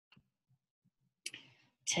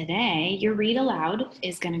Today, your read aloud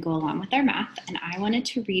is going to go along with our math, and I wanted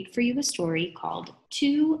to read for you a story called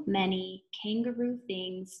Too Many Kangaroo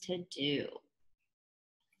Things to Do.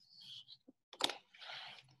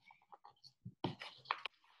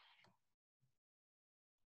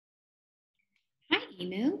 Hi,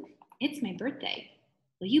 Emu. It's my birthday.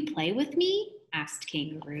 Will you play with me? Asked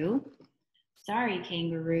Kangaroo. Sorry,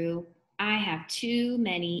 Kangaroo. I have too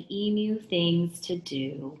many emu things to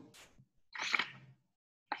do.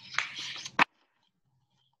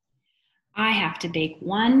 I have to bake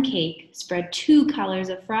one cake, spread 2 colors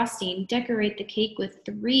of frosting, decorate the cake with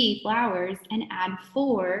 3 flowers, and add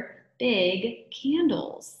 4 big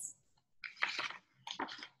candles.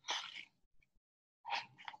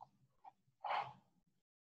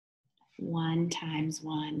 One times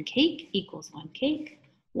 1 cake equals 1 cake.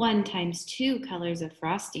 1 times 2 colors of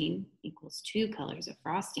frosting equals 2 colors of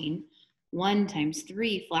frosting. 1 times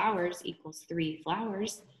 3 flowers equals 3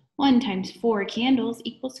 flowers. 1 times 4 candles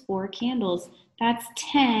equals 4 candles. That's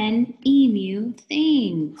 10 emu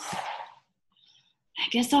things. I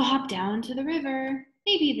guess I'll hop down to the river.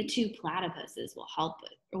 Maybe the 2 platypuses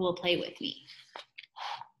will play with me.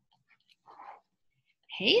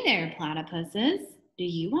 Hey there, platypuses. Do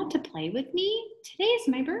you want to play with me? Today's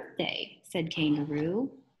my birthday, said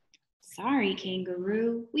Kangaroo. Sorry,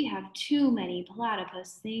 Kangaroo. We have too many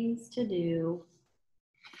platypus things to do.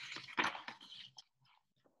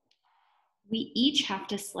 We each have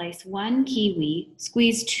to slice 1 kiwi,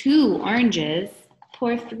 squeeze 2 oranges,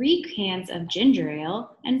 pour 3 cans of ginger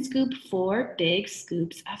ale, and scoop 4 big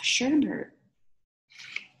scoops of sherbet.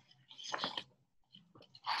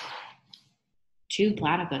 2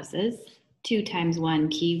 platypuses. 2 times 1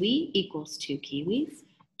 kiwi equals 2 kiwis.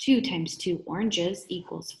 2 times 2 oranges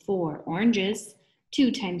equals 4 oranges.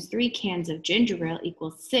 2 times 3 cans of ginger ale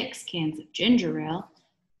equals 6 cans of ginger ale.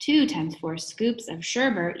 2 times 4 scoops of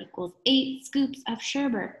sherbet equals 8 scoops of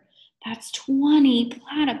sherbet. That's 20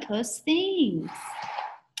 platypus things.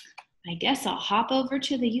 I guess I'll hop over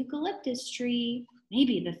to the eucalyptus tree.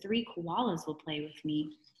 Maybe the 3 koalas will play with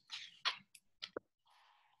me.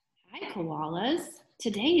 Hi, koalas.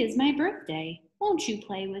 Today is my birthday. Won't you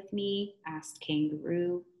play with me? Asked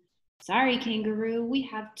Kangaroo. Sorry, Kangaroo. We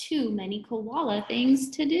have too many koala things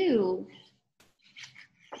to do.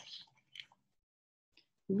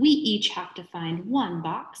 We each have to find 1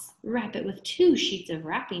 box, wrap it with 2 sheets of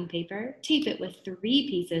wrapping paper, tape it with 3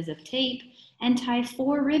 pieces of tape, and tie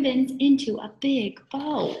 4 ribbons into a big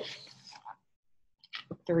bow.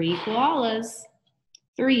 3 koalas.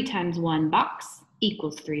 3 times 1 box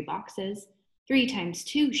equals 3 boxes. 3 times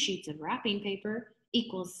 2 sheets of wrapping paper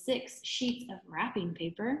equals 6 sheets of wrapping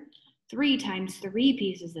paper. 3 times 3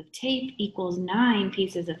 pieces of tape equals 9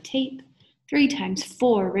 pieces of tape. 3 times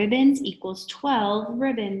 4 ribbons equals 12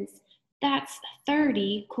 ribbons. That's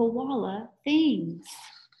 30 koala things.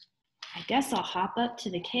 I guess I'll hop up to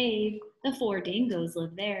the cave. The 4 dingoes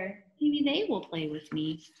live there. Maybe they will play with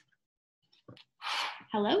me.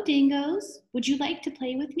 Hello, dingoes. Would you like to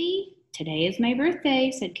play with me? Today is my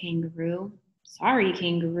birthday, said Kangaroo. Sorry,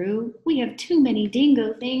 Kangaroo. We have too many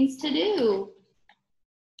dingo things to do.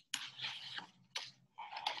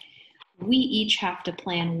 We each have to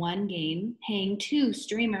plan 1 game, hang 2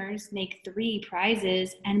 streamers, make 3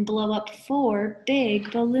 prizes, and blow up 4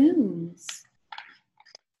 big balloons.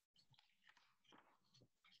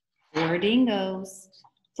 4 dingoes.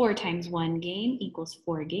 4 times 1 game equals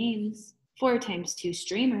 4 games. 4 times 2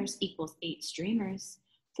 streamers equals 8 streamers.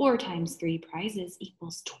 4 times 3 prizes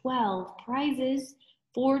equals 12 prizes.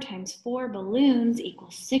 4 times 4 balloons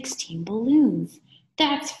equals 16 balloons.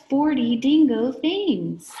 That's 40 dingo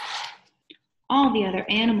things. All the other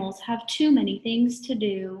animals have too many things to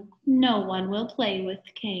do. No one will play with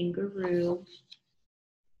Kangaroo.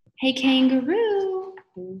 Hey, Kangaroo,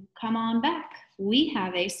 come on back. We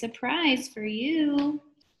have a surprise for you.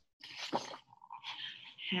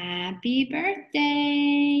 Happy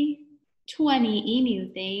birthday! 20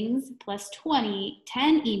 emu things plus 10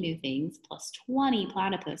 emu things plus 20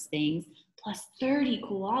 platypus things plus 30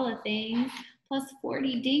 koala things plus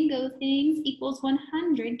 40 dingo things equals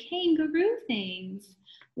 100 kangaroo things.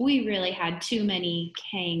 We really had too many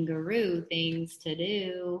kangaroo things to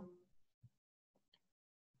do.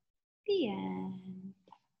 The end.